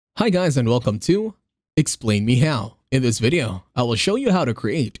Hi guys and welcome to Explain Me How. In this video, I will show you how to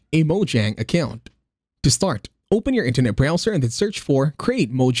create a Mojang account. To start, open your internet browser and then search for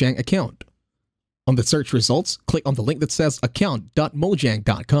Create Mojang Account. On the search results, click on the link that says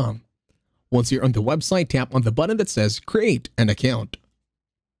account.mojang.com. Once you're on the website, tap on the button that says Create an Account.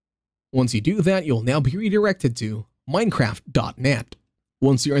 Once you do that, you'll now be redirected to Minecraft.net.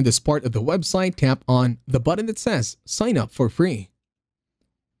 Once you're in this part of the website, tap on the button that says Sign Up for Free.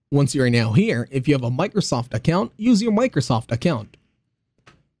 Once you are now here, if you have a Microsoft account, use your Microsoft account.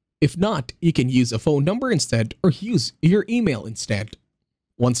 If not, you can use a phone number instead or use your email instead.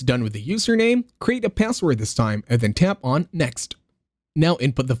 Once done with the username, create a password this time and then tap on Next. Now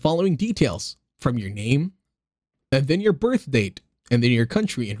input the following details from your name, and then your birth date, and then your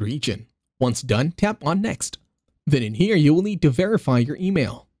country and region. Once done, tap on Next. Then in here, you will need to verify your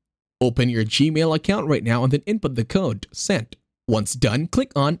email. Open your Gmail account right now and then input the code sent. Once done,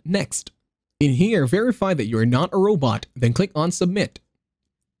 click on Next. In here, verify that you are not a robot, then click on Submit.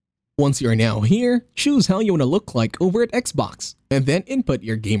 Once you are now here, choose how you want to look like over at Xbox, and then input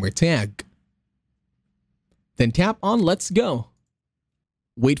your gamer tag. Then tap on Let's Go.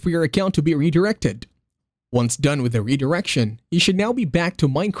 Wait for your account to be redirected. Once done with the redirection, you should now be back to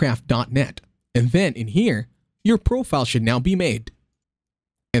Minecraft.net, and then in here, your profile should now be made.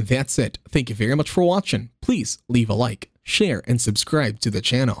 And that's it. Thank you very much for watching. Please leave a like, share, and subscribe to the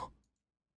channel.